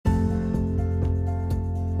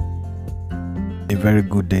A very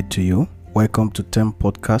good day to you. Welcome to TEM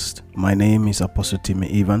Podcast. My name is Apostle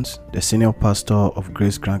Timmy Evans, the Senior Pastor of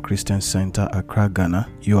Grace Grand Christian Center, Accra, Ghana.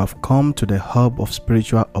 You have come to the hub of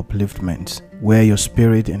spiritual upliftment, where your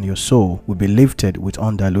spirit and your soul will be lifted with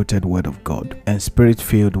undiluted word of God and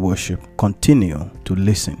spirit-filled worship. Continue to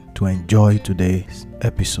listen to enjoy today's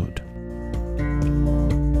episode.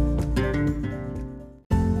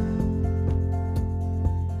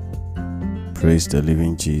 Praise the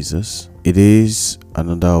living Jesus. It is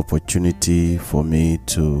another opportunity for me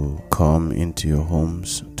to come into your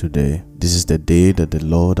homes today. This is the day that the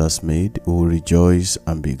Lord has made. We will rejoice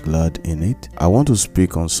and be glad in it. I want to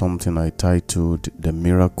speak on something I titled The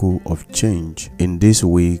Miracle of Change in this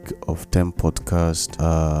week of TEM Podcast,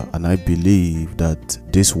 and I believe that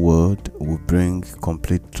this word will bring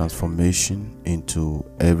complete transformation into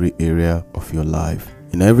every area of your life.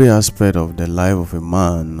 In every aspect of the life of a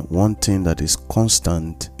man, one thing that is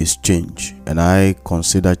constant is change. And I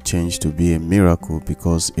consider change to be a miracle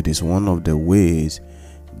because it is one of the ways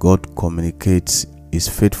God communicates His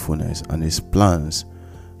faithfulness and His plans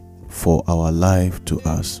for our life to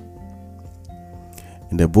us.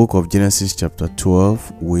 In the book of Genesis chapter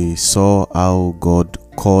 12, we saw how God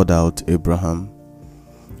called out Abraham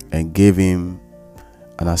and gave him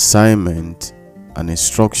an assignment, an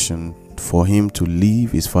instruction for him to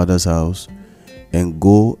leave his father's house and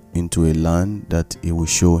go into a land that he will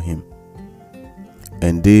show him.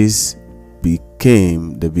 And this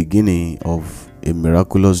became the beginning of a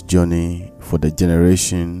miraculous journey for the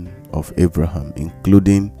generation of Abraham,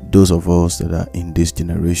 including those of us that are in this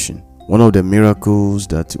generation. One of the miracles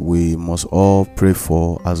that we must all pray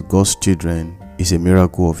for as God's children is a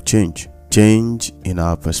miracle of change. Change in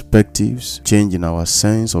our perspectives, change in our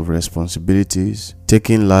sense of responsibilities,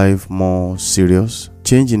 taking life more serious,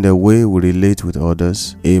 change in the way we relate with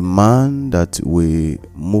others. A man that will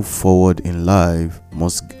move forward in life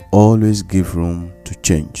must always give room to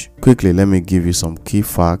change. Quickly, let me give you some key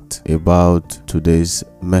facts about today's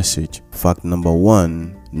message. Fact number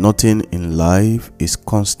 1. Nothing in life is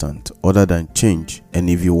constant other than change. And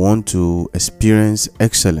if you want to experience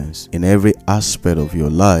excellence in every aspect of your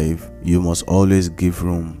life, you must always give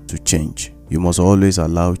room to change. You must always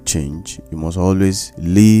allow change. You must always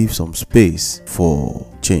leave some space for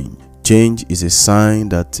change. Change is a sign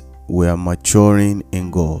that we are maturing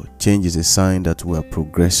in God. Change is a sign that we are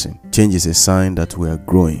progressing. Change is a sign that we are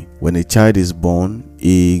growing. When a child is born,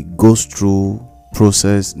 he goes through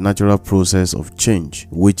natural process of change,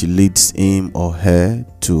 which leads him or her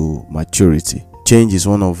to maturity. Change is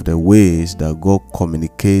one of the ways that God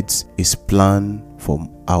communicates His plan for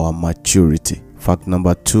our maturity. Fact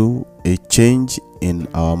number 2, a change in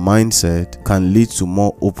our mindset can lead to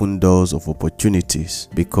more open doors of opportunities,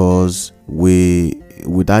 because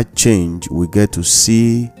with that change, we get to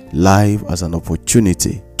see life as an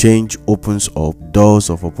opportunity. Change opens up doors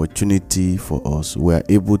of opportunity for us. We are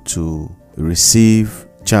able to receive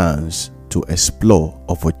chance to explore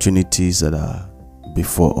opportunities that are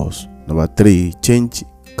before us. Number 3, change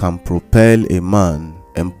can propel a man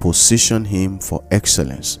and position him for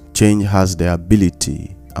excellence. Change has the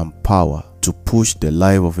ability and power to push the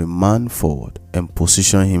life of a man forward and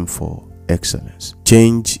position him for excellence.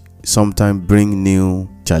 Change sometimes bring new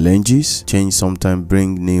challenges. Change sometimes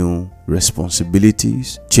bring new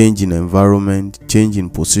responsibilities. Change in environment, change in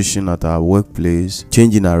position at our workplace,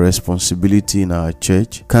 change in our responsibility in our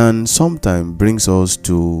church can sometimes brings us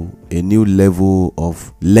to a new level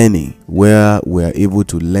of learning, where we are able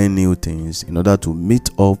to learn new things in order to meet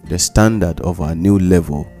up the standard of our new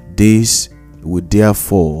level. This will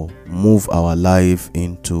therefore move our life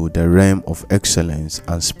into the realm of excellence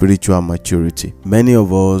and spiritual maturity. Many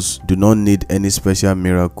of us do not need any special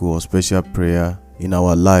miracle or special prayer in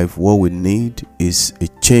our life. What we need is a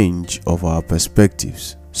change of our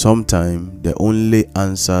perspectives. Sometimes the only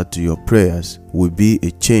answer to your prayers will be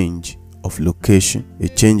a change of location, a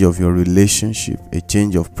change of your relationship, a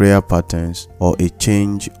change of prayer patterns, or a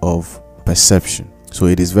change of perception. So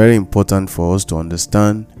it is very important for us to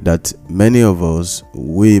understand that many of us,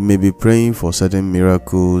 we may be praying for certain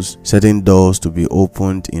miracles, certain doors to be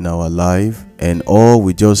opened in our life, and all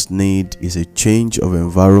we just need is a change of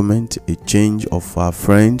environment, a change of our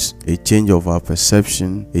friends, a change of our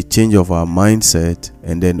perception, a change of our mindset.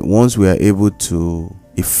 And then once we are able to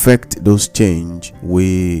effect those change,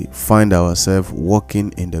 we find ourselves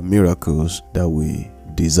walking in the miracles that we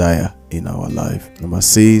desire in our life. Number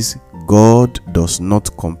 6, God does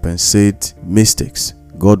not compensate mistakes.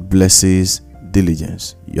 God blesses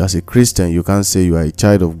diligence. as a Christian, you can't say you are a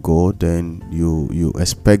child of God, then you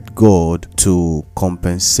expect God to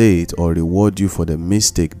compensate or reward you for the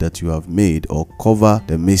mistake that you have made or cover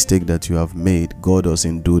the mistake that you have made. God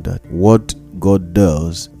doesn't do that. What God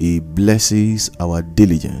does, He blesses our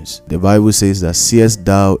diligence. The Bible says that, seest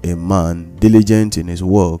thou a man diligent in his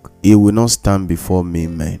work, he will not stand before me,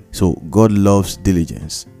 men. So God loves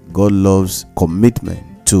diligence. God loves commitment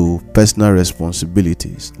to personal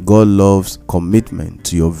responsibilities. God loves commitment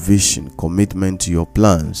to your vision, commitment to your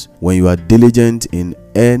plans. When you are diligent in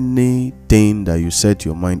anything that you set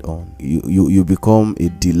your mind on, you become a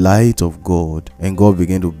delight of God, and God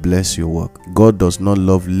begin to bless your work. God does not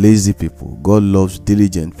love lazy people. God loves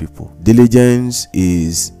diligent people. Diligence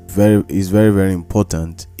is very, very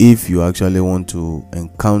important. If you actually want to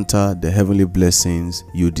encounter the heavenly blessings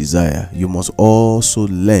you desire, you must also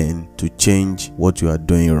learn to change what you are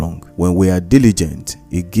doing wrong. When we are diligent,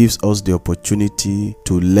 it gives us the opportunity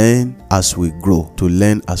to learn as we grow, to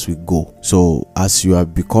learn as we go. So as you are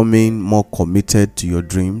becoming more committed to your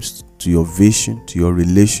dreams, to your vision, to your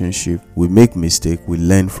relationship, we make mistakes, we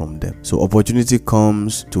learn from them. So opportunity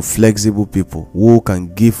comes to flexible people who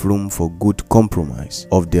can give room for good compromise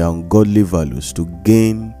of their ungodly values to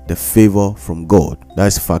gain the favor from God.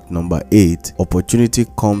 That's fact number 8. Opportunity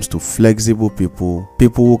comes to flexible people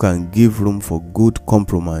who can give room for good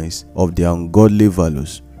compromise of their ungodly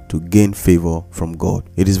values to gain favor from God.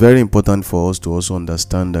 It is very important for us to also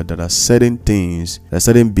understand that there are certain things, there are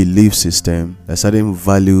certain belief systems, there are certain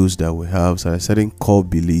values that we have, there are certain core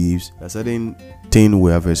beliefs, there are certain thing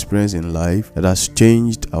we have experienced in life that has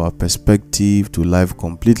changed our perspective to life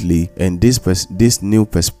completely. And this new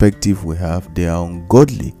perspective we have, they are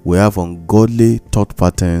ungodly. We have ungodly thought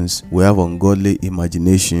patterns, we have ungodly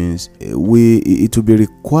imaginations. It will be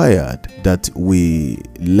required that we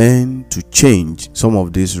learn to change some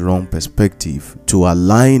of this wrong perspective to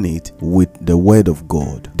align it with the word of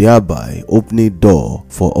God, thereby opening door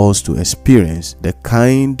for us to experience the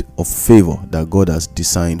kind of favor that God has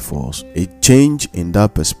designed for us. A change in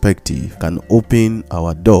that perspective can open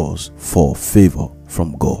our doors for favor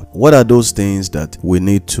from God. What are those things that we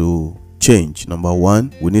need to change? Number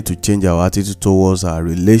 1, we need to change our attitude towards our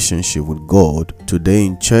relationship with God. Today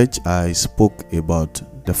in church, I spoke about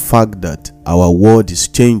the fact that our world is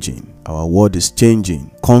changing. Our world is changing.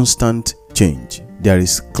 Constant change. There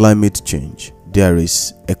is climate change. There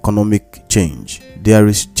is economic change. There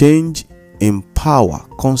is change in power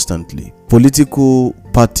constantly. Political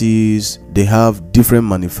parties, they have different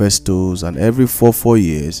manifestos, and every 4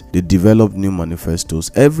 years they develop new manifestos.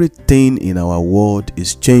 Everything in our world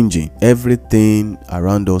is changing. Everything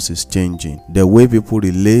around us is changing. The way people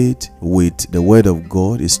relate with the word of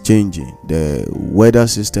God is changing. The weather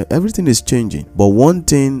system, everything is changing. But one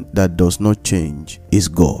thing that does not change is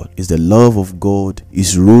God. Is the love of God,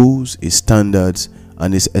 His rules, His standards,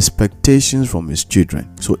 and His expectations from His children.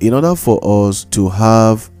 So in order for us to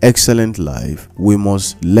have excellent life, we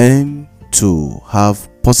must learn to have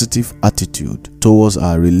positive attitude towards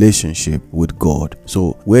our relationship with God.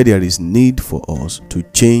 So where there is need for us to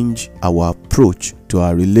change our approach to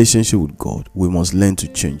our relationship with God, we must learn to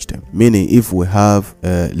change them. Meaning, if we have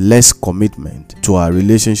less commitment to our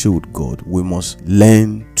relationship with God, we must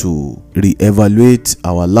learn to reevaluate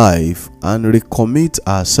our life and recommit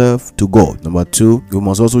ourselves to God. Number 2, we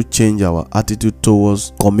must also change our attitude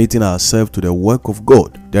towards committing ourselves to the work of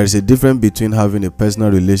God. There is a difference between having a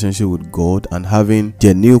personal relationship with God and having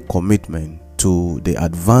genuine commitment to the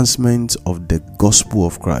advancement of the gospel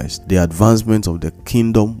of Christ, the advancement of the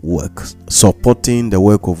kingdom work, supporting the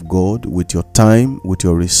work of God with your time, with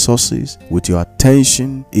your resources, with your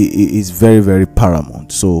attention. It is very, very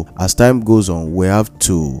paramount. So as time goes on, we have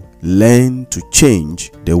to learn to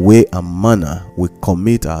change the way and manner we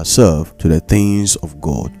commit ourselves to the things of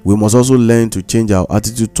God. We must also learn to change our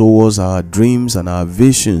attitude towards our dreams and our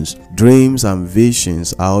visions. Dreams and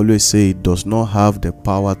visions, I always say, does not have the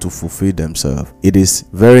power to fulfill themselves. It is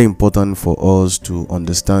very important for us to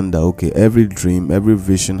understand that, okay, every dream, every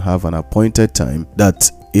vision have an appointed time,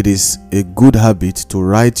 that it is a good habit to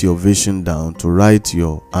write your vision down, to write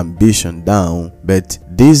your ambition down, but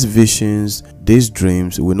these visions, these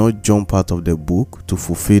dreams will not jump out of the book to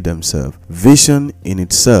fulfill themselves. Vision in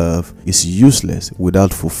itself is useless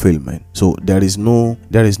without fulfillment. So there is no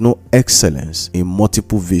excellence in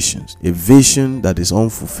multiple visions. A vision that is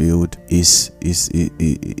unfulfilled is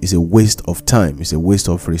a waste of time, it's a waste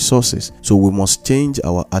of resources. So we must change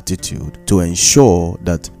our attitude to ensure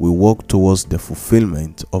that we work towards the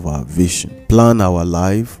fulfillment of our vision. Plan our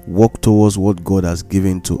life, work towards what God has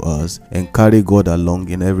given to us, and carry God along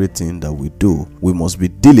in everything that we do. do, we must be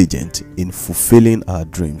diligent in fulfilling our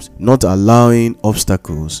dreams, not allowing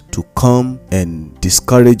obstacles to come and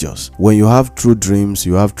discourage us. When you have true dreams,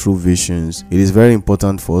 you have true visions, it is very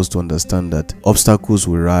important for us to understand that obstacles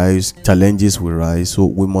will rise, challenges will rise. So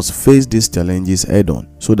we must face these challenges head on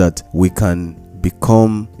so that we can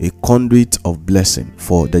become a conduit of blessing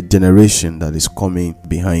for the generation that is coming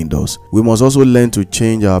behind us. We must also learn to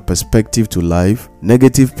change our perspective to life.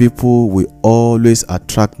 Negative people will always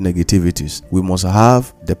attract negativities. We must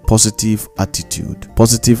have the positive attitude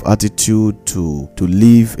to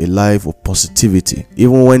live a life of positivity.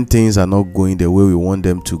 Even when things are not going the way we want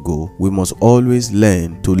them to go, we must always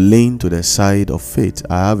learn to lean to the side of faith.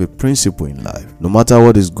 I have a principle in life. No matter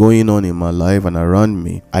what is going on in my life and around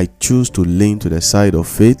me, I choose to lean to the side of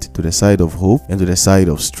faith, to the side of hope, and to the side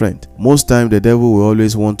of strength. Most times the devil will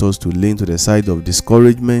always want us to lean to the side of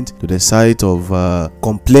discouragement, to the side of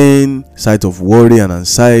complaint, side of worry and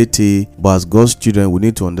anxiety. But as God's children, we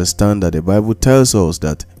need to understand that the Bible tells us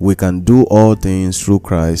that we can do all things through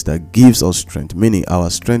Christ that gives us strength, meaning our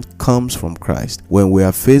strength comes from Christ. When we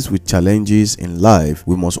are faced with challenges in life,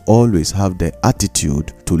 we must always have the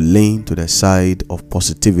attitude to lean to the side of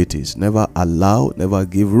positivities. Never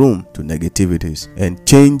give room to negativities. And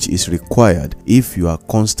change is required if you are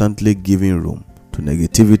constantly giving room to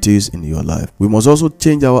negativities in your life. We must also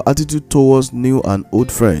change our attitude towards new and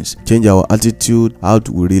old friends. Change our attitude, how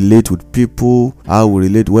we relate with people, how we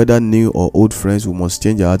relate, whether new or old friends. We must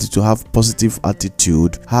change our attitude, have positive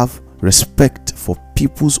attitude, have respect for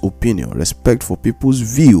people's opinion, respect for people's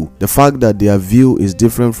view. The fact that their view is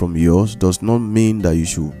different from yours does not mean that you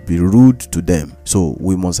should be rude to them. So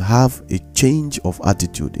we must have a change of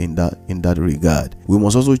attitude in that regard. We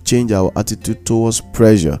must also change our attitude towards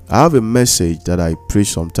pressure. I have a message that I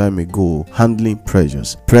preached some time ago, handling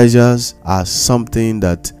pressures. Pressures are something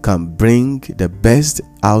that can bring the best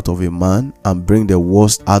out of a man and bring the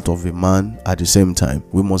worst out of a man at the same time.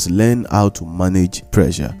 We must learn how to manage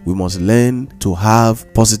pressure. We must learn to have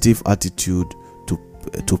positive attitude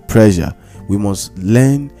to pressure. We must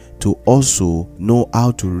learn to also know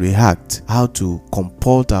how to react, how to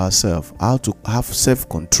comport ourselves, how to have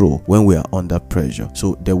self-control when we are under pressure.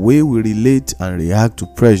 So the way we relate and react to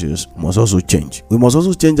pressures must also change. We must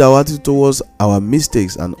also change our attitude towards our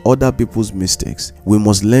mistakes and other people's mistakes. We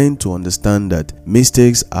must learn to understand that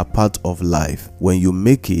mistakes are part of life. When you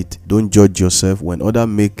make it, don't judge yourself. When others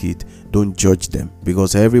make it, don't judge them,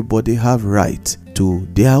 because everybody have right to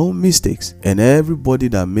their own mistakes, and everybody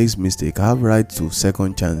that makes mistake have right to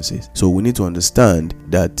second chances. So we need to understand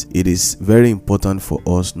that it is very important for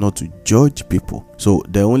us not to judge people. So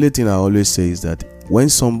the only thing I always say is that when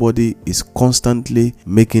somebody is constantly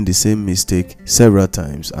making the same mistake several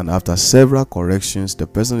times, and after several corrections the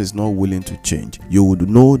person is not willing to change, you would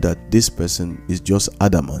know that this person is just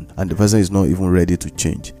adamant and the person is not even ready to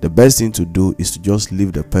change. The best thing to do is to just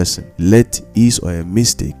leave the person. Let his or her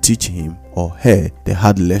mistake teach him or her the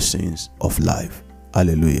hard lessons of life.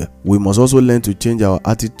 Hallelujah. We must also learn to change our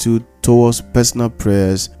attitude towards personal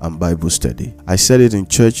prayers and Bible study. I said it in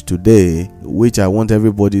church today, which I want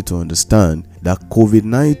everybody to understand, that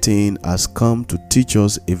COVID-19 has come to teach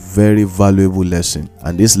us a very valuable lesson.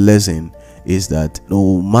 And this lesson is that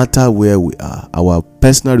no matter where we are, our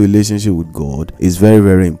personal relationship with God is very,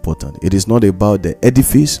 very important. It is not about the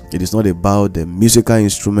edifice. It is not about the musical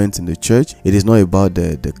instruments in the church. It is not about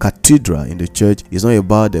the cathedral in the church. It's not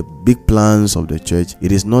about the big plans of the church.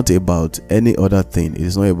 It is not about any other thing. It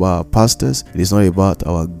is not about our pastors. It is not about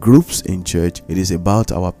our groups in church. It is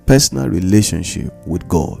about our personal relationship with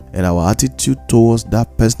God. And our attitude towards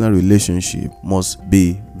that personal relationship must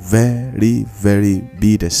be very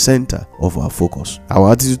be the center of our focus.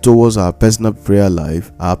 Our attitude towards our personal prayer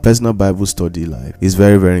life, our personal Bible study life is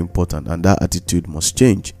very, very important, and that attitude must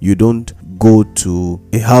change. You don't go to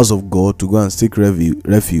a house of God to go and seek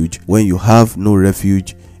refuge when you have no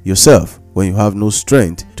refuge yourself, when you have no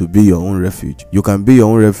strength to be your own refuge. You can be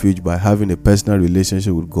your own refuge by having a personal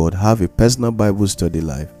relationship with God, have a personal Bible study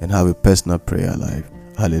life, and have a personal prayer life.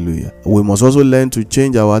 Hallelujah. We must also learn to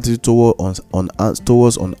change our attitude towards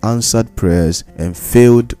unanswered prayers and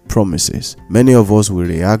failed promises. Many of us will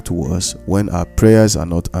react to us when our prayers are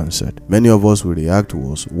not answered. Many of us will react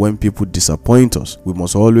to us when people disappoint us. We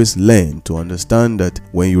must always learn to understand that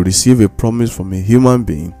when you receive a promise from a human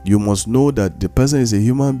being, you must know that the person is a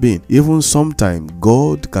human being. Even sometimes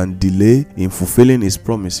God can delay in fulfilling his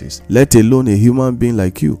promises, let alone a human being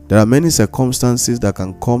like you. There are many circumstances that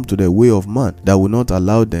can come to the way of man that will not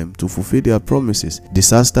allow them to fulfill their promises.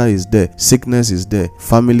 Disaster is there, sickness is there,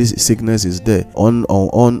 family sickness is there,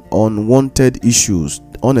 unwanted issues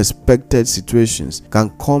unexpected situations can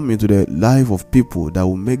come into the life of people that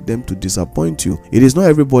will make them to disappoint you. It is not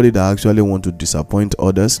everybody that actually want to disappoint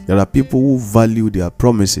others. There are people who value their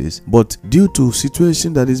promises, but due to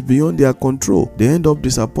situation that is beyond their control, they end up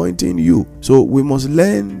disappointing you. So we must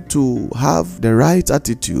learn to have the right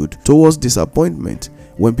attitude towards disappointment.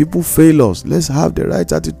 When people fail us, let's have the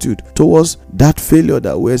right attitude towards that failure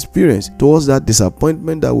that we experience, towards that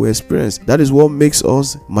disappointment that we experience. That is what makes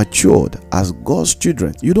us matured as God's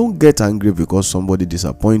children. You don't get angry because somebody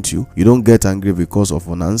disappoints you. You don't get angry because of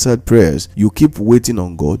unanswered prayers. You keep waiting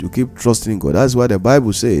on God. You keep trusting God. That's why the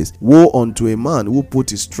Bible says, woe unto a man who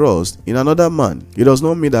put his trust in another man. It does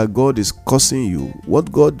not mean that God is cursing you. What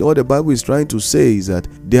the Bible is trying to say is that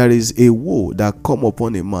there is a woe that come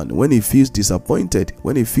upon a man when he feels disappointed,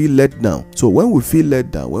 when he feel let down. So when we feel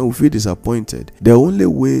let down, when we feel disappointed, the only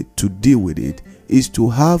way to deal with it is to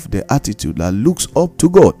have the attitude that looks up to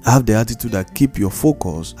God. Have the attitude that keep your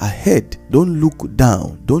focus ahead. Don't look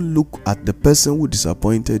down. Don't look at the person who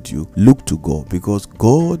disappointed you. Look to God, because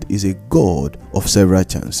God is a God of several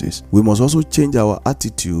chances. We must also change our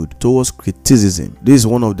attitude towards criticism. This is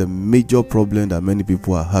one of the major problems that many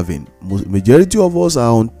people are having. Majority of us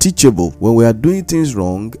are unteachable when we are doing things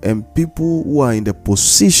wrong, and people who are in the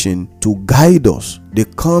position to guide us, they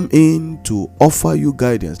come in to offer you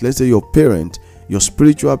guidance. Let's say your parent, your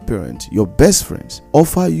spiritual parent, your best friends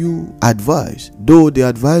offer you advice, though the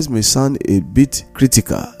advice may sound a bit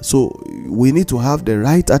critical. So we need to have the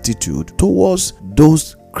right attitude towards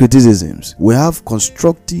those criticisms. We have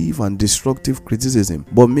constructive and destructive criticism,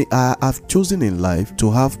 but I have chosen in life to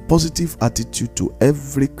have positive attitude to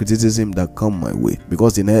every criticism that come my way,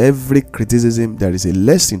 because in every criticism there is a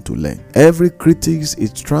lesson to learn. Every critic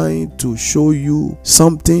is trying to show you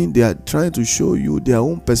something. They are trying to show you their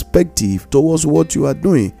own perspective towards what you are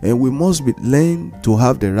doing, and we must learn to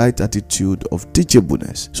have the right attitude of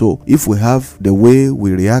teachableness. So if we have the way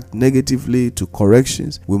we react negatively to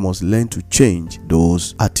corrections, we must learn to change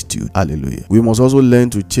those attitude. Hallelujah. We must also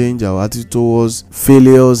learn to change our attitude towards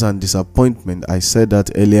failures and disappointment. I said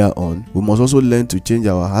that earlier on. We must also learn to change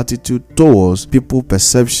our attitude towards people's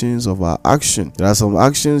perceptions of our action. There are some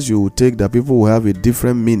actions you will take that people will have a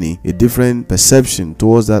different meaning, a different perception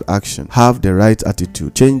towards that action. Have the right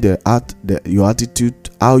attitude. Change your attitude,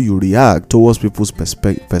 how you react towards people's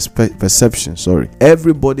perception.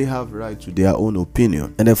 Everybody have right to their own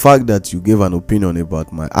opinion, and the fact that you gave an opinion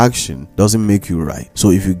about my action doesn't make you right.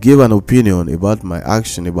 So if you give an opinion about my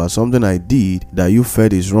action, about something I did that you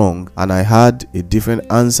felt is wrong, and I had a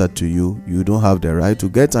different answer to you, you don't have the right to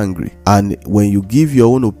get angry. And when you give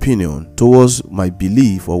your own opinion towards my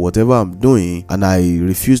belief or whatever I'm doing, and I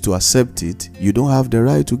refuse to accept it, you don't have the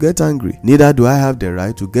right to get angry. Neither do I have the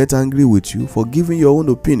right to get angry with you for giving your own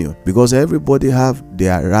opinion, because everybody have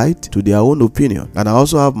their right to their own opinion, and I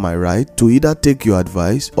also have my right to either take your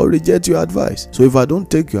advice or reject your advice. So if I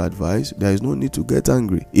don't take your advice, there is no need to get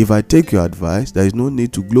angry. If I take your advice, there is no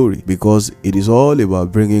need to glory, because it is all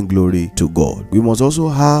about bringing glory to God. We must also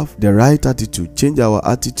have the right attitude, change our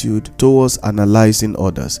attitude towards analyzing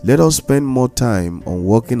others. Let us spend more time on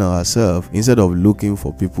working ourselves instead of looking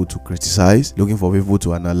for people to criticize, looking for people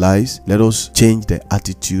to analyze. Let us change the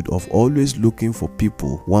attitude of always looking for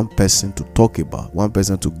people, one person to talk about, one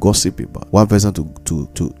person to gossip about, one person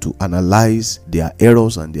to analyze their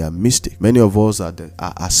errors and their mistakes. Many of us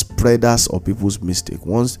are spreaders of people's mistakes.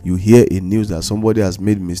 Once you hear a news that somebody has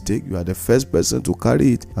made mistake, you are the first person to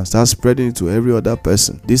carry it and start spreading it to every other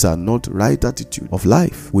person. These are not right attitude of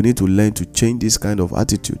life. We need to learn to change this kind of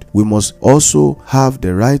attitude. We must also have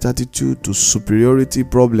the right attitude to superiority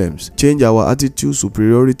problems. Change our attitude,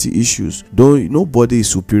 superiority issues. Nobody is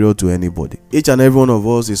superior to anybody. Each and every one of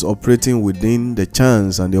us is operating within the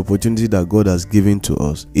chance and the opportunity that God has given to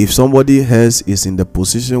us. If somebody else is in the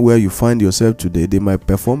position where you find yourself today, they might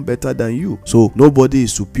perform better than you. So nobody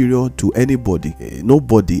is superior to anybody.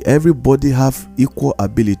 Nobody. Everybody have equal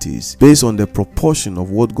abilities based on the proportion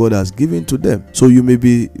of what God has given to them. So you may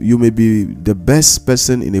be the best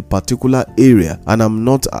person in a particular area, and I'm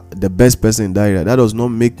not the best person in that area. That does not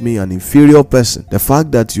make me an inferior person. The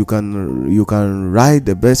fact that you can write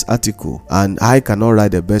the best article and I cannot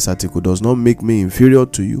write the best article does not make me inferior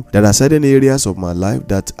to you. There are certain areas of my life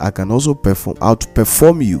that I can also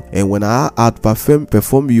outperform you, and when I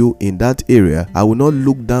outperform you in that area, I will not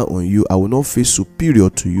look down on you. I will not feel superior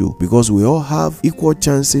to you, because we all have equal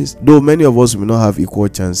chances. Though many of us may not have equal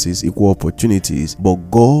chances, equal opportunities, but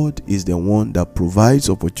God is the one that provides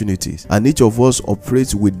opportunities, and each of us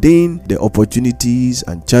operates within the opportunities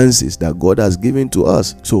and chances that God has given to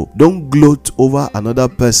us. So don't gloat over another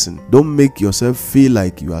person. Don't make yourself feel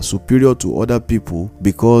like you are superior to other people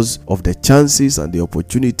because of the chances and the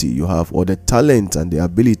opportunity you have, or the talent and the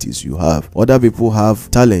abilities you have. Other people have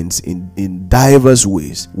talents in diverse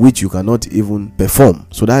ways which you cannot even perform.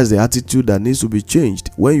 So that is the attitude that needs to be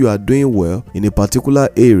changed. When you are doing well in a particular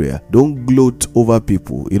area, don't gloat over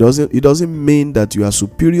people. It doesn't mean that you are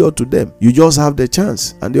superior to them. You just have the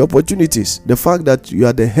chance and the opportunities. The fact that you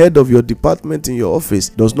are the head of your department in your office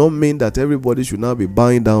does not mean that everybody should now be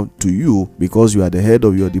bowing down to you because you are the head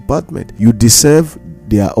of your department. You deserve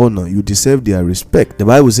their honor, you deserve their respect. The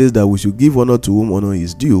Bible says that we should give honor to whom honor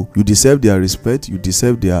is due. You deserve their respect, you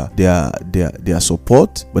deserve their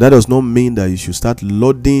support, but that does not mean that you should start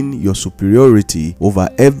lauding your superiority over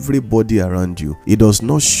everybody around you. It does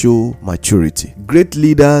not show maturity. Great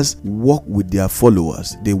leaders walk with their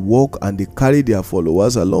followers. They walk and they carry their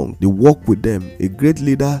followers along. They walk with them. A great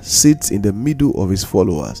leader sits in the middle of his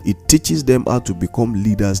followers. It teaches them how to become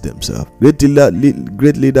leaders themselves. Great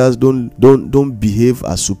leaders don't behave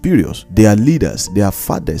as superiors. They are leaders, they are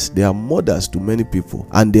fathers, they are mothers to many people,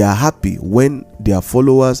 and they are happy when their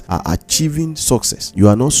followers are achieving success. You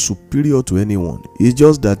are not superior to anyone. It's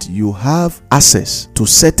just that you have access to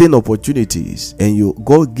certain opportunities and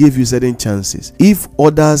God gave you certain chances. If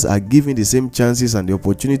others are given the same chances and the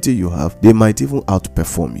opportunity you have, they might even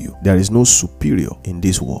outperform you. There is no superior in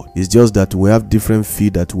this world. It's just that we have different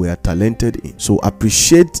fields that we are talented in. So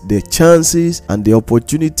appreciate the chances and the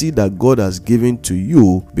opportunity that God has given to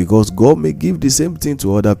you, because God may give the same thing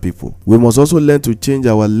to other people. We must also learn to change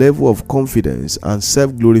our level of confidence and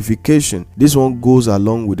self-glorification. This one goes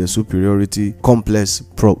along with the superiority complex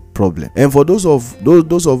problem. And for those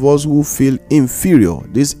of us who feel inferior,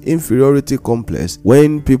 this inferiority complex,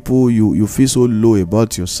 when people you feel so low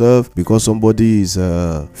about yourself because somebody is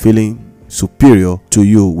feeling superior to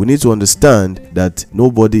you, we need to understand that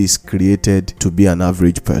nobody is created to be an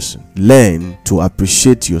average person. Learn to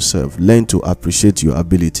appreciate yourself, learn to appreciate your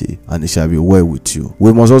ability, and it shall be well with you.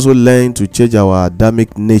 We must also learn to change our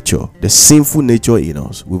Adamic nature, the sinful nature in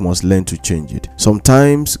us. We must learn to change it.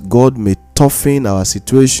 Sometimes God may toughen our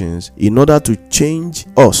situations in order to change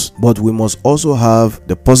us, but we must also have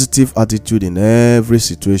the positive attitude in every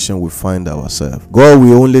situation we find ourselves. God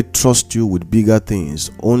will only trust you with bigger things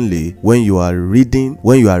only when you are ready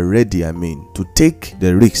to take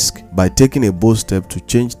the risk by taking a bold step to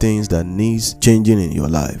change things that needs changing in your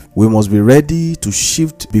life. We must be ready to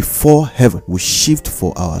shift before heaven will shift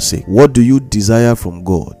for our sake. What do you desire from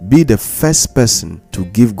God? Be the first person to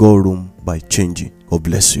give God room by changing. God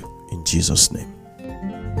bless you. In Jesus' name.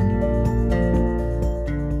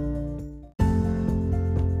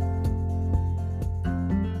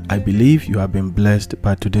 I believe you have been blessed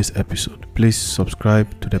by today's episode. Please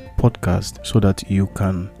subscribe to the podcast so that you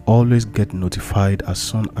can always get notified as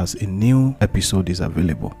soon as a new episode is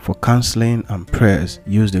available. For counseling and prayers,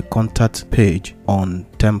 use the contact page on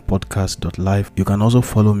tempodcast.live. You can also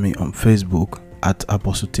follow me on Facebook at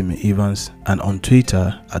Apostle Timmy Evans and on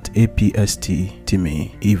Twitter at APST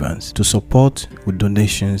Timmy Evans. To support with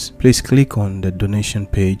donations, please click on the donation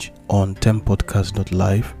page on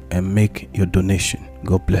tempodcast.live and make your donation.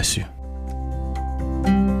 God bless you.